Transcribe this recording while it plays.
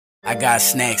I got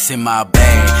snacks in my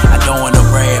bag. I don't want to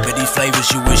brag, but these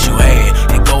flavors you wish you had.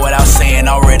 And go without saying,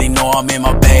 already know I'm in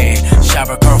my bag.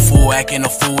 Shopper Carrefour, acting a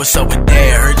fool, what's up with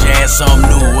that? Heard you had something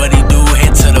new, what he do?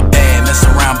 Head to the bag, mess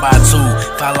around by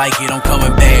two. If I like it, I'm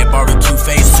coming back. Barbecue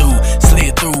phase 2,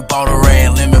 slid through, bought a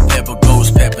red lemon pepper,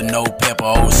 ghost pepper, no pepper,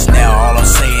 oh snap. All I'm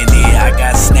saying is, I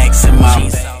got snacks in my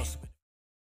bag.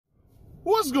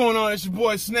 What's going on? It's your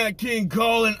boy Snack King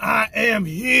Cole, and I am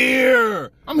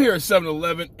here. I'm here at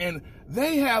 7-Eleven, and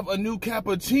they have a new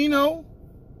cappuccino.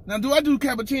 Now, do I do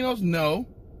cappuccinos? No.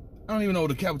 I don't even know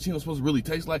what a cappuccino is supposed to really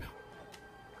taste like.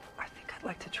 I think I'd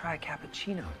like to try a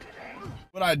cappuccino today.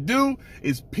 What I do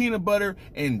is peanut butter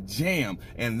and jam,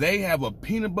 and they have a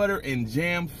peanut butter and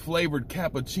jam flavored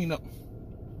cappuccino.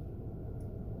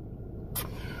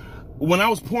 When I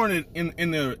was pouring it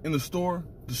in the store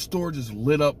just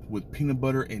lit up with peanut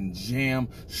butter and jam,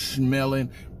 smelling.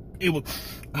 It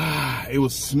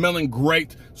was smelling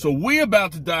great. So we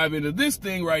about to dive into this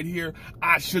thing right here.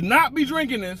 I should not be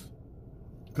drinking this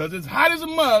because it's hot as a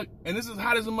mug, and this is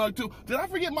hot as a mug too. Did I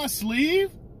forget my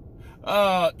sleeve?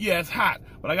 Yeah, it's hot,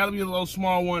 but I gotta be a little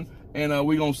small one, and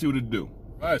we gonna see what it do.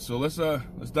 All right, so let's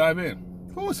dive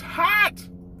in. Oh, it's hot.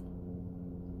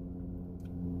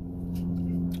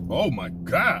 Oh my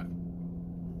God.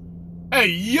 Hey,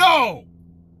 yo!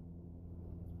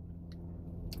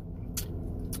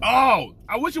 Oh,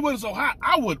 I wish it wasn't so hot.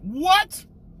 I would, what?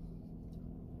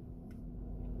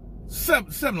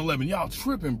 7-Eleven, y'all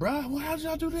tripping, bruh. Well, how'd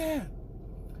y'all do that?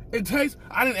 It tastes,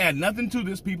 I didn't add nothing to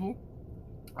this, people.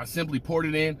 I simply poured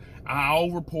it in. I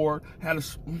over poured, had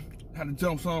to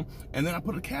dump some, and then I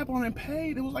put a cap on and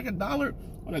paid. It was like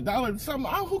 $1 something.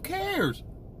 Oh, who cares?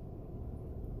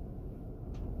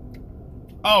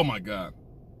 Oh my God.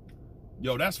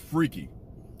 Yo, that's freaky.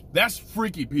 That's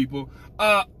freaky, people.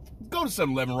 Go to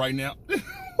 7-Eleven right now.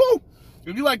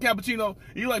 If you like cappuccino,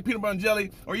 you like peanut butter and jelly,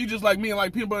 or you just like me and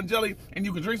like peanut butter and jelly, and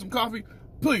you can drink some coffee,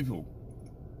 please, people,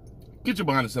 get your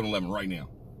behind the 7-Eleven right now.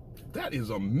 That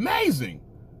is amazing.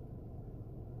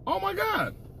 Oh my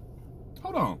God.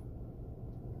 Hold on.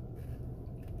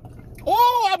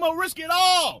 Oh, I'm gonna risk it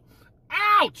all.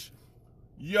 Ouch.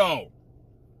 Yo,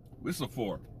 this is a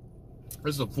 4.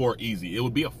 This is a 4 easy. It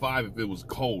would be a 5 if it was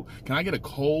cold. Can I get a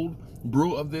cold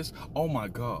brew of this? Oh my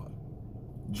God.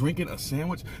 Drinking a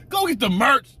sandwich? Go get the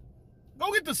merch.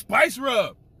 Go get the spice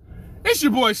rub. It's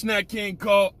your boy Snack King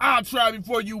Cole. I'll try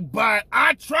before you buy it.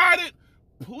 I tried it.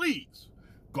 Please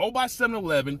go by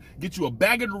 7-Eleven, get you a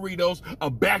bag of Doritos, a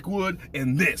backwood,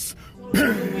 and this.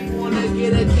 Wanna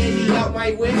get a candy out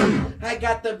my way? I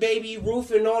got the baby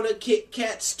roof and all the Kit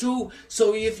Kats too.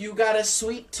 So if you got a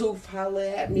sweet tooth, holla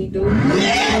at me, dude.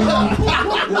 Yeah!